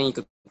 Gue paling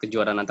ikut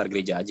kejuaraan antar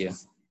gereja aja.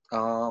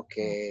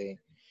 Oke.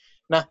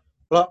 Nah,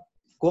 gue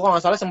kalau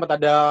nggak salah sempat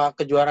ada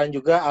kejuaraan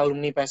juga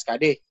alumni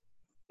PSKD.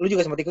 Lu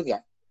juga sempat ikut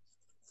nggak?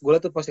 Gue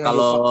tuh postingan.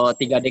 Kalau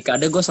 3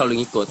 dekade gue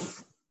selalu ngikut.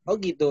 Oh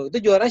gitu. Itu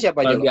juaranya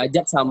siapa aja? Kalau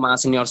diajak sama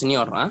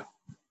senior-senior,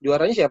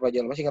 Juaranya siapa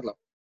aja? Lo masih ingat lo?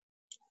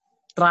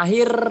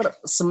 Terakhir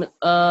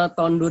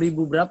tahun 2000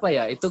 berapa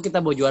ya? Itu kita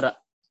bawa juara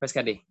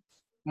PSKD.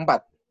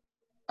 4?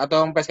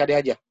 Atau PSKD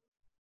aja?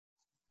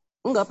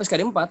 Enggak,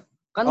 PSKD 4.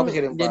 Kan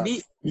PSKD 4.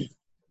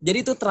 Jadi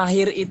itu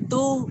terakhir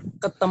itu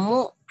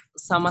ketemu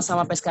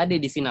sama-sama PSKD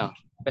di final.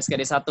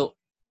 PSKD 1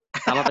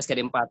 sama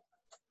PSKD 4.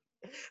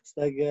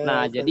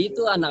 Nah, jadi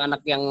itu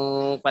anak-anak yang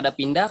pada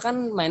pindah kan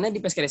mainnya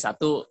di PSKD 1.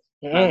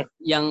 Nah,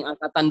 yang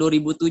angkatan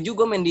 2007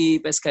 gue main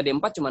di PSKD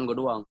 4 cuman gue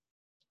doang.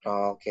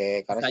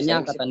 Oke,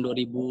 karena angkatan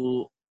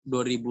 2000,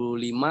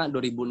 2005,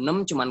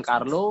 2006 cuman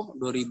Carlo,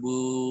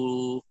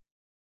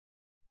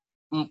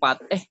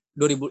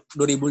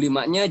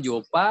 2005-nya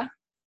Jopa,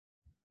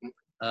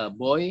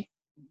 Boy,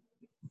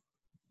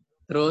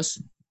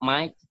 terus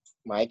Mike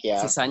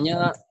ya.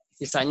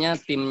 Sisanya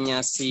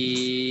timnya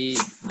si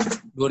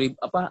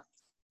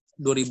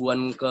 2000-an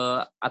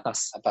ke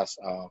atas.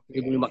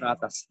 2005 ke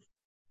atas.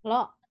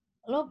 Lo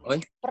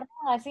pernah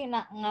nggak sih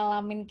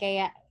ngalamin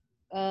kayak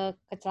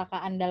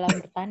kecelakaan dalam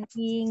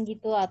bertanding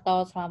gitu,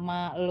 atau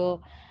selama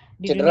lo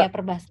di dunia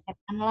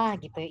perbasketan lah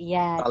gitu?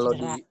 Iya,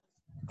 cedera.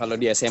 Kalau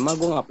di SMA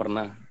gue nggak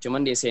pernah.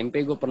 Cuman di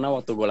SMP gue pernah,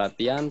 waktu gue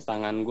latihan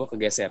tangan gue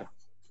kegeser.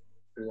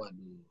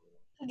 Waduh.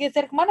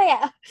 Geser kemana ya?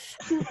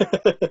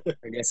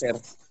 Kegeser.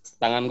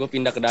 Tangan gue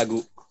pindah ke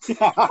dagu.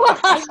 Wah,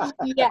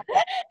 iya.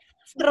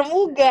 Serem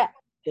juga.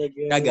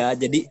 Kagak,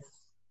 jadi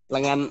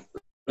lengan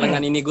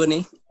ini gue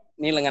nih.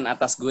 Ini lengan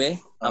atas gue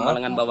sama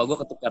lengan bawah gue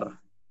ketukar.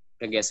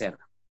 Kegeser.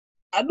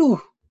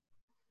 Aduh.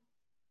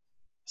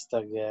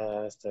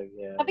 Astaga.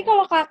 Tapi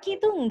kalau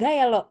kaki tuh enggak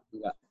ya, lo?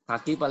 Enggak.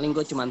 Kaki paling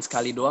gue cuman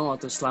sekali doang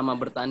waktu selama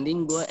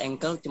bertanding. Gue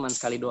ankle cuman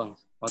sekali doang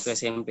waktu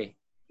SMP.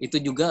 Itu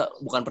juga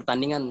bukan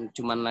pertandingan,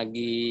 cuman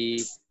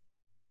lagi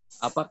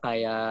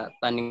kayak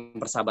tanding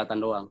persahabatan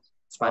doang,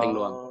 sparring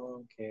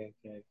doang. Oke.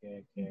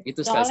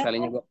 Itu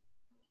sekali-sekalinya gue.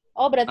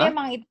 Oh, berarti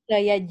emang itu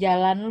gaya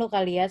jalan lu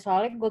kali ya?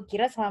 Soalnya gue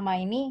kira selama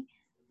ini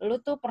lu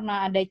tuh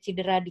pernah ada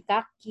cedera di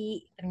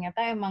kaki.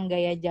 Ternyata emang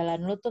gaya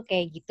jalan lu tuh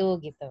kayak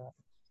gitu.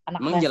 Anak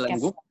emang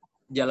basket.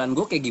 Jalan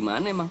gue kayak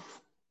gimana emang?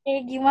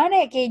 Kayak gimana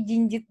ya? Kayak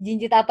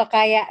jinjit atau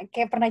kayak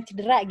pernah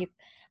cedera gitu.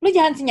 Lu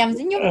jangan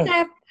senyum-senyum,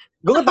 Tep.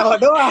 Gue ketawa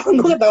doang.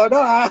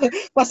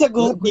 Masa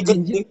gue ikut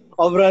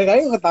obrolan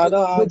kali gue ketawa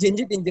doang. Gue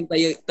jinjit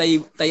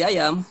tai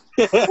ayam.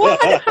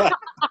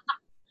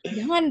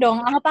 Jangan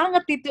dong,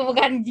 anget-anget itu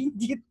bukan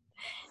jinjit.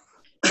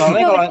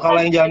 Soalnya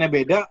kalau yang jalannya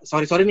beda,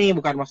 sorry nih,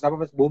 bukan maksud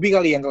apa, Bobby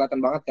kali yang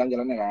kelihatan banget kan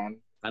jalannya kan.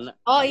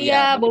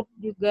 Iya, Bobby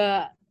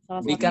juga.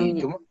 Bobby kan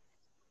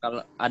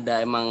kalau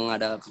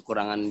ada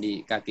kekurangan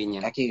di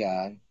kakinya. Kaki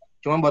kan.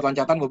 Cuma buat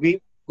loncatan Bobby,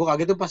 gue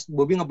kaget tuh pas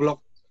Bobby ngeblok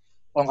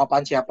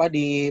lengkapan siapa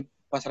di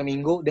pasar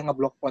Minggu, dia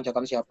ngeblok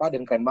loncatan siapa,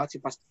 dan keren banget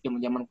sih pas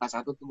zaman kelas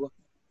 1 tuh gue.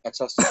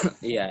 Exos.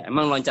 Iya,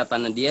 emang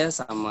loncatannya dia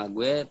sama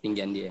gue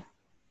tinggian dia.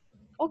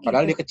 Oh, gitu.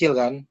 Padahal dia kecil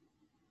kan?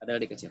 Padahal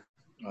dia kecil.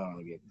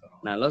 Oh gitu.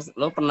 Nah, lo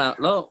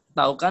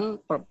tahu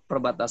kan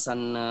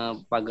perbatasan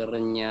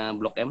pagernya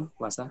Blok M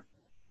Plaza?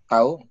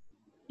 Tahu.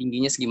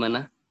 Tingginya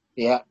segimana?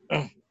 Iya.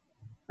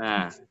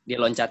 Nah,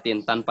 dia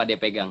loncatin tanpa dia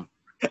pegang.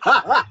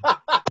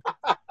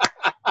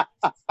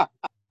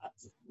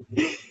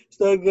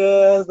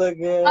 Astaga.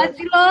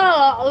 Asli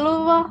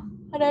lu mah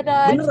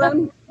ada.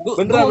 Beneran.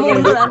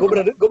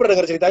 Gue pernah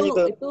dengar ceritanya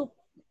tuh.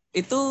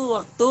 Itu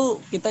waktu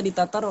kita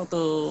ditatar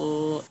waktu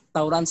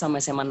tawuran sama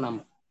SMA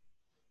 6.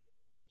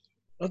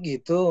 Oh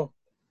gitu.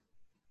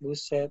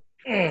 Buset.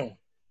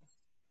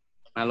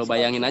 Nah, lo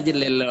bayangin aja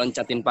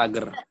loncatin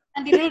pagar.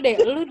 Nanti dulu deh,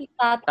 lu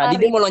ditatar. Tadi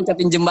dia mau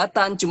loncatin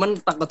jembatan, cuman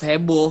takut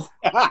heboh.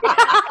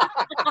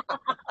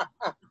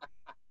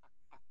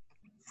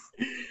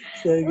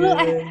 Lu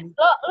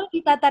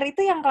ditatar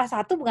itu yang kelas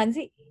 1 bukan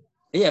sih?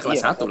 Iya,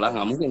 kelas 1 lah,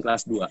 nggak mungkin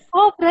kelas 2.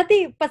 Oh,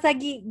 berarti pas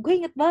lagi, gue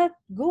inget banget,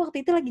 gue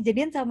waktu itu lagi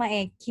jadian sama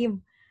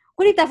Ekim.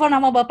 Gue ditelepon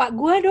sama bapak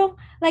gue dong,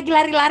 lagi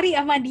lari-lari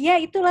sama dia,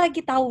 itu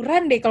lagi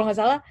tawuran deh kalau nggak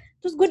salah.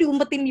 Terus gue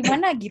diumpetin di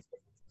mana gitu.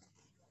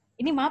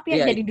 Ini maaf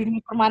ya, jadi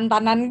dunia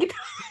permantanan gitu.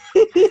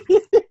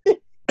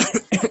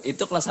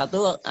 Itu kelas 1,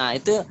 nah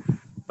itu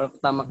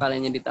pertama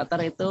kalinya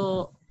ditatar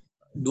itu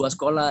 2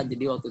 sekolah.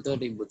 Jadi waktu itu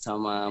ribut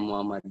sama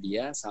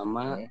Muhammadiyah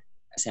sama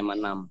SMA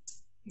 6.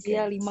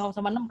 Iya, 5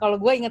 sama 6. Kalau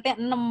gue ingetnya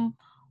 6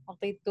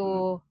 waktu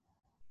itu.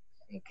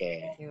 Oke.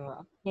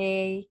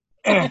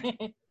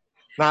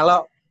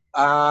 Nah,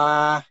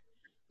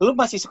 lu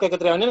masih suka ikut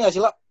reunian nggak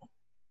sih, lo?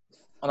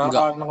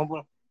 Anak-anak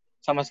ngumpul?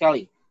 Sama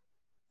sekali?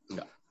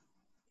 Enggak.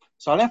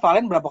 Soalnya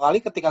Valen berapa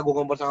kali ketika gue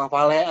ngumpul sama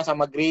Valen,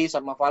 sama Gris,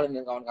 sama Valen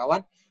dan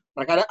kawan-kawan,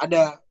 mereka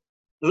ada.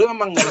 Lu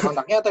memang nggak ada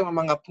kontaknya atau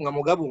memang nggak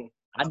mau gabung?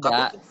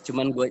 Ada,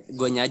 cuman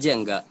guanya aja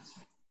enggak.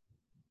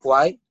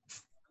 Why?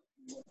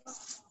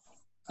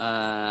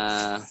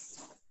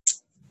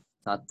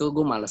 Satu,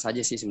 gue malas aja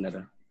sih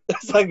sebenarnya.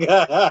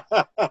 Astaga.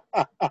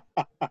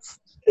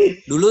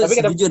 Dulu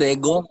Tapi jujur deh,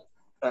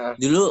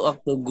 dulu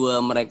waktu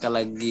mereka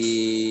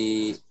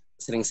lagi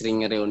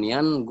sering-sering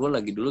reunian, gue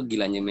lagi dulu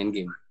gilanya main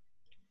game.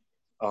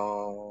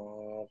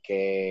 Oh,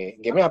 oke.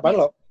 Game-nya apaan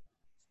lo?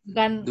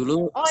 Bukan.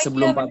 Dulu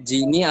sebelum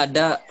PUBG ini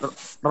ada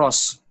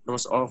Rose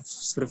of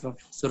Survival.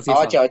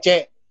 Oh, COC.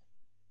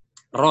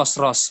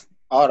 Rose.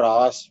 Oh,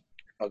 Rose.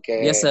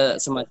 Oke. Dia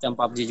semacam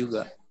PUBG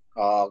juga.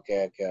 Oh,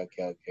 oke.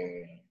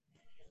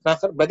 Nah,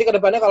 berarti ke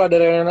depannya kalau ada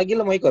reunian lagi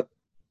lo mau ikut?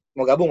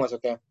 Mau gabung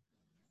maksudnya?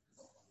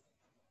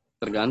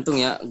 Tergantung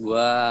ya,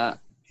 gue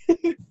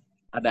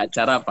ada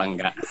acara apa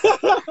enggak.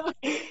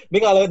 Ini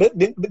kalau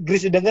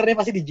Gris denger nih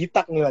pasti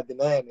dijitak nih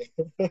Latina nih.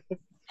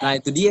 Nah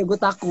itu dia, gue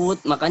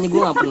takut. Makanya gue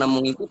gak pernah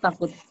mau ikut,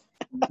 takut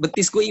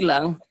betis gue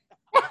hilang.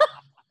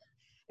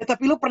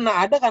 Tapi lu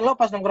pernah ada kan lo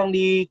pas nongkrong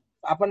di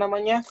apa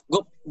namanya?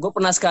 Gue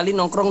pernah sekali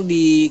nongkrong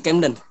di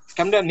Camden.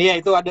 Iya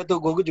itu ada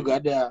tuh, gue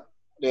juga ada.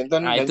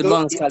 Nah itu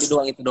doang, sekali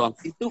doang itu doang.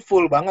 Itu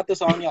full banget tuh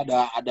soalnya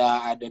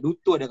ada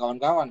Dutu, ada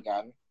kawan-kawan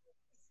kan.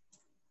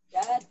 Ya,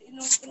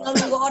 tinggal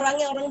nunggu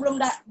orangnya, orang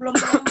belum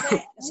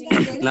sampai.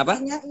 Kenapa?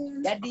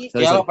 Jadi.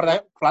 Ya lo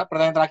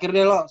pertanyaan terakhir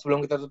deh lo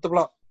sebelum kita tutup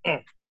lo.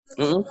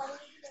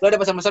 Lo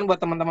ada pesan-pesan buat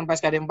teman-teman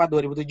PSKD 4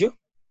 2007?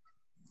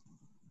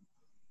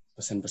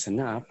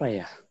 Pesan-pesannya apa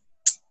ya?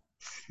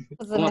 Gue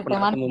Pesan gak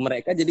pernah ketemu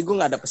mereka, jadi gue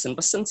gak ada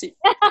pesen-pesen sih.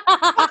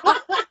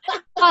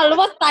 Lu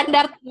mah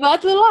standar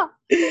banget lu lo.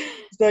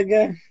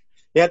 Astaga.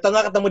 Ya atau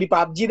nggak ketemu di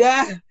PUBG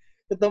dah.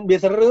 Ketemu biar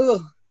seru.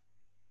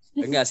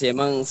 Enggak sih,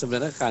 emang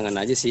sebenarnya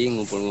kangen aja sih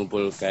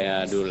ngumpul-ngumpul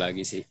kayak dulu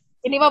lagi sih.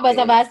 Ini mah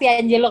basa-basi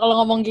Angelo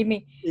kalau ngomong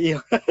gini. Iya.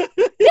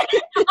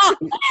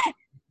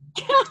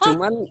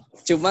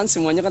 Cuman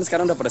semuanya kan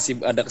sekarang udah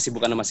ada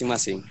kesibukan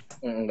masing-masing.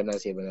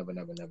 Benar sih, benar.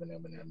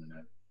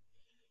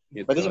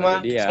 Gitu.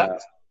 Berarti ya,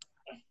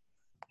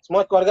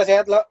 semua keluarga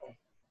sehat lo?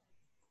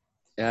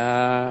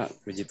 Ya,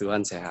 puji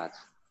Tuhan sehat.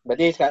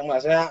 Berarti sekarang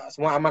maksudnya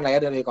semua aman lah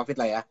ya dari COVID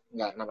lah ya?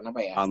 Nggak kenapa-napa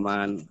ya?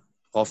 Aman.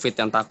 COVID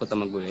yang takut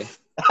sama gue.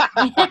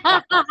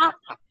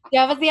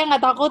 Siapa sih yang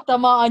nggak takut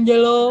sama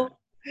Angelo?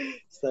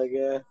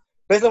 Astaga.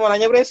 Pris, lo mau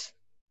nanya, Pris?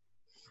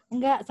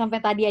 Enggak, sampai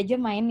tadi aja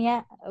main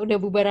ya. Udah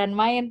bubaran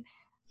main.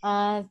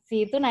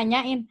 Si itu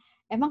nanyain,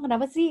 emang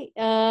kenapa sih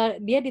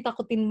dia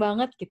ditakutin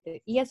banget gitu?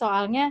 Iya,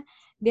 soalnya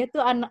dia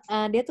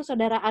tuh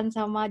saudaraan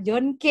sama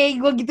John Kay.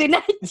 Gue gituin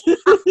aja.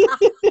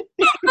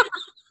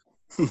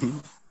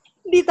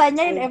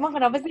 Ditanyain emang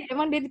kenapa sih?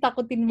 Emang dia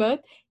ditakutin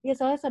banget? Iya,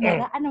 soalnya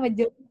saudaraan sama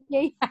John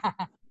Kay.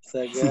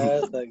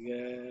 Astaga.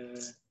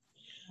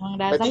 Emang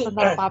dasar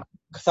tentang pap.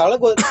 Soalnya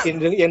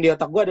yang di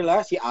otak gue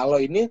adalah si Alo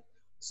ini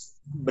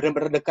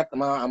benar-benar dekat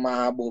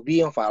sama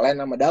Bobby, yang Valen,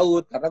 sama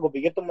Daud. Karena gue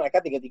pikir tuh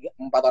mereka 4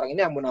 orang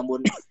ini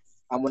ambun-ambun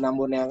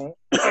yang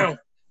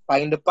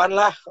paling depan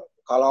lah.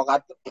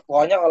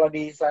 Pokoknya kalau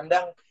di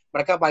Sandang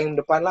mereka paling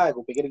depan lah.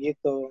 Gue pikir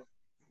gitu.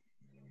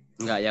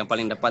 Enggak, yang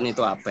paling depan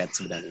itu Apet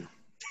sebenarnya.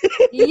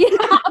 Iya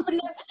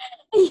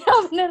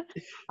bener.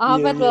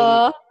 Apet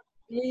loh.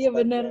 Iya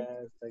bener.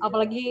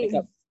 Apalagi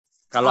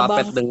kalau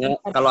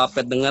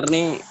Apet denger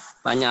nih,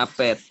 tanya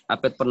Apet.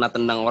 Apet pernah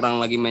tendang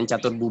orang lagi main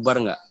catur bubar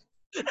nggak?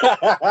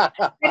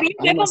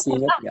 Dia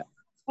masih ingat nggak?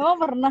 Oh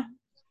pernah.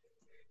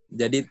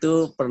 Jadi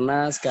tuh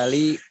pernah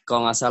sekali,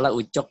 kalau nggak salah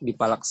Ucok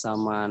dipalak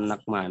sama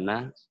anak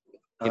mana.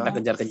 Kita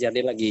kejar-kejar,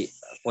 dia lagi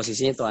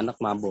posisinya tuh anak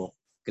mabok.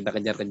 Kita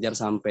kejar-kejar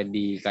sampai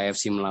di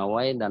KFC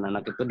Melawai, dan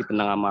anak itu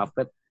ditendang sama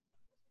Apet.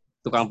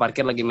 Tukang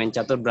parkir lagi main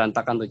catur,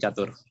 berantakan tuh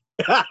catur.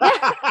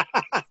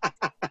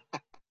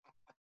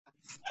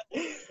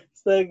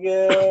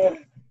 Astaga.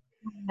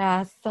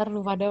 Dasar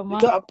lu pada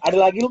mah. Itu ada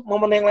lagi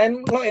momen yang lain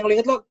lo yang lo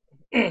inget lo?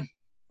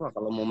 Wah,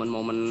 kalau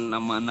momen-momen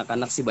sama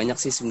anak-anak sih banyak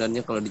sih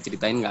sebenarnya, kalau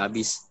diceritain nggak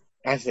habis.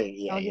 Asik,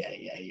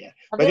 iya.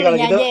 Tapi Berarti kalau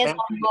gitu aja ya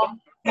sombong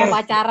mau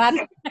pacaran.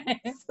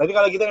 Berarti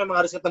kalau gitu memang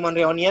harus ketemuan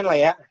reunian lah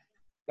ya.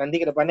 Nanti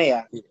ke depannya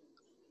ya.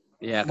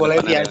 Iya, boleh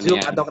via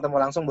Zoom atau ketemu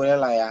langsung boleh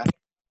lah ya.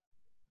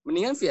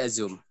 Mendingan via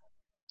Zoom.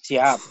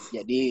 Siap.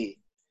 Jadi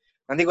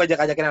nanti gue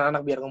ajak-ajakin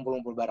anak-anak biar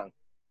ngumpul-ngumpul bareng.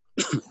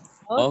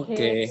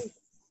 Oke.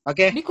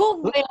 Ini kok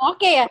gue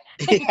oke ya?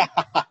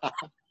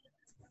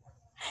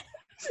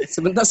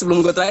 Sebentar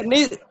sebelum gue terakhir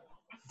nih,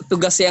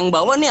 tugas yang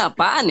bawa nih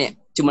apaan ya?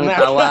 Cuman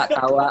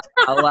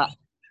tawa.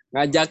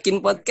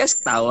 Ngajakin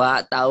podcast,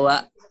 tawa.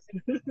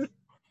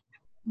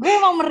 Gue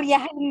emang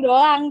meriahin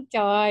doang,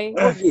 coy.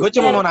 Gue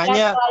cuma mau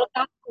nanya. Terlalu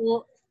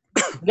kaku.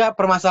 Enggak,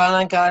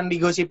 permasalahan kalian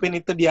digosipin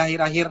itu di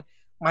akhir-akhir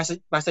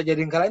masa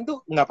jadian kalian tuh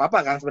nggak apa-apa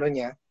kan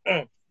sebenarnya?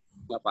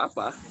 Nggak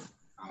apa-apa.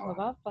 Nggak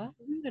apa-apa.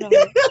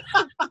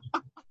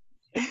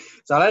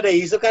 Soalnya ada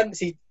isu kan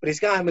si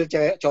Priska ambil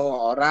cowok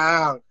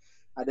orang.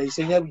 Ada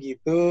isunya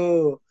begitu.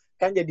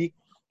 Kan jadi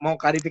mau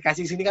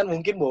klarifikasi sini kan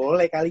mungkin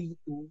boleh kali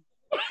itu.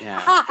 Ya.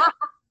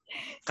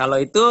 Kalau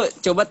itu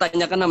coba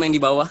tanyakan sama yang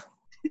di bawah.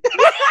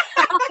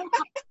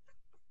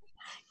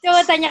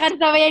 Coba tanyakan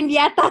sama yang di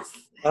atas.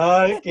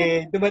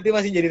 Oke, itu berarti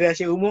masih jadi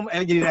rahasia umum,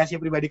 jadi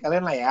rahasia pribadi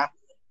kalian lah ya.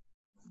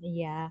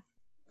 Iya.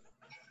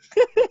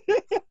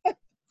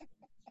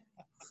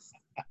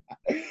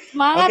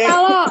 Semangat Oke.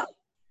 Alo.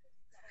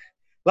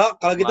 Lo,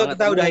 kalau gitu Semangat,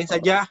 kita Alo. udahin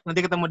saja. Nanti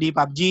ketemu di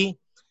PUBG.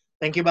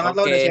 Thank you banget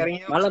lo udah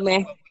sharingnya. Malam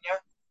ya.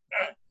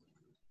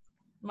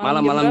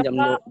 Malam Malam jam jam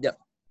berapa?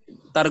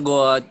 2. Ntar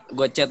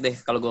gue chat deh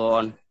kalau gue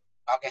on.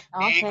 Oke,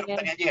 di grup Oke.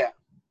 tadi aja ya.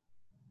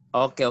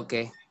 Oke.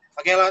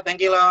 Oke lo,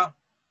 thank you lo.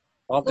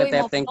 Oke, Gue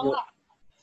mau thank potong you. nggak?